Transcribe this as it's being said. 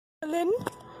Lynn,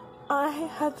 I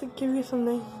had to give you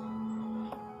something.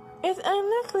 It's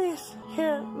a necklace.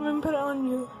 Here, let me put it on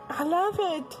you. I love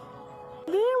it.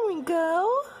 There we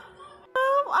go.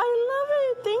 Oh, I love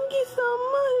it. Thank you so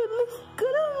much. It looks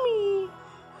good on me.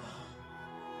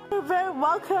 You're very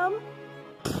welcome.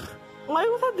 Why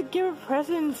would I have to give her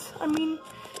presents? I mean,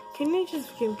 can you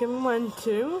just give me one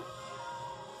too?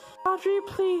 Audrey,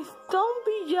 please, don't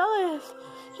be jealous.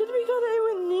 Just because it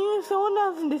was new, someone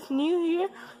else in this new year,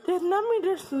 does not mean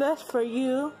there's less for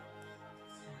you.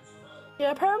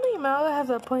 Yeah, apparently Mala has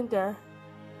a point there.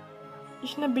 You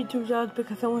shouldn't be too jealous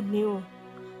because someone new.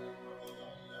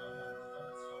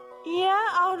 Yeah,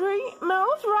 Audrey,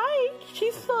 Mel's right.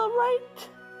 She's so right.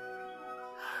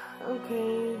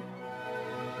 Okay.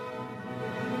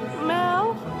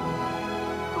 Mel,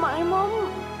 my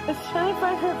mom is trying to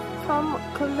find her from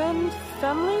Colin's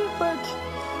family, but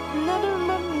another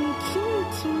mom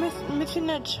seems to missing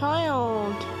a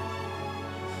child.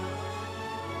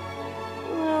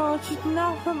 No, she's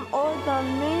not from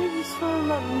Oregon. Maybe she's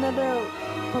from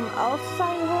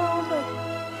outside world, like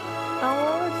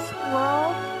ours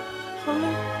world,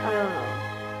 something. I don't know.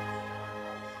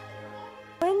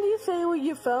 When do you say when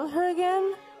you found her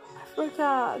again? I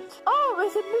forgot. Oh,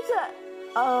 it's a pizza.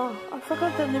 Oh, I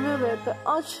forgot the name of it, but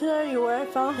I'll show you where I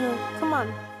found her. Come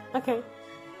on. Okay.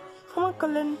 Come on,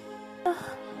 Colin.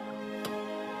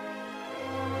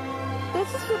 This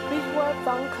is the beach where I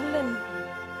found Colin.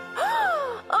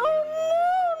 Oh no,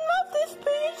 not this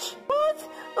beach! What?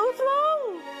 What's wrong?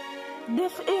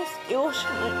 This is the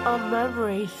ocean of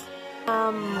memories.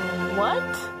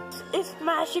 What? It's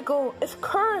magical. It's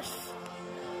cursed.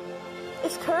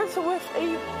 It's cursed with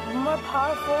a more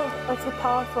powerful, it's a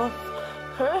powerful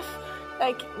curse,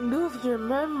 like lose your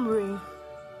memory.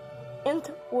 And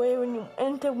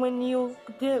when you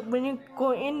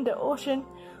go in the ocean,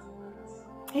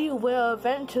 you will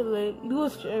eventually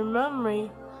lose your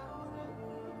memory.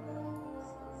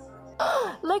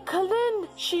 Like Colin,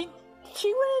 she went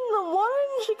in the water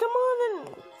and she come on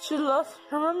and she lost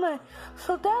her memory.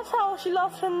 So that's how she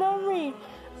lost her memory.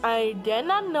 I did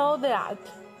not know that.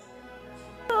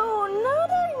 So now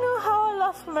that I know how I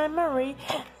lost my memory,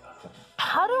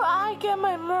 how do I get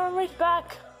my memories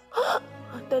back?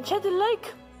 The enchanted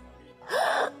lake.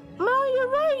 Mel, you're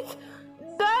right.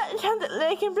 That enchanted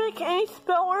lake can break any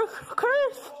spell or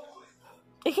curse.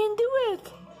 It can do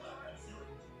it.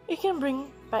 It can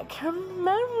bring back her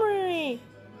memory.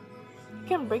 It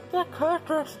can break the curse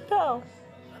or spell.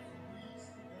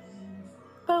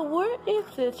 But where is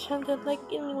the enchanted lake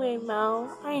anyway,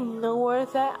 Mel? I know where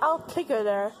it's at. I'll take her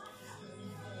there.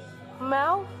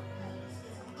 Mel?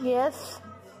 Yes?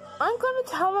 I'm gonna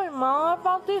tell my mom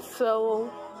about this, so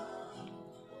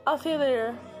I'll see you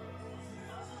later.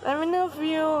 Let me know if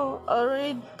you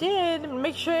already did.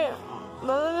 Make sure,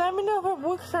 let me know if it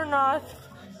works or not.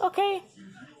 Okay?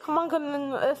 Come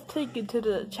on, let's take you to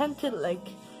the enchanted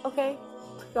lake. Okay?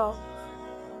 Let's go.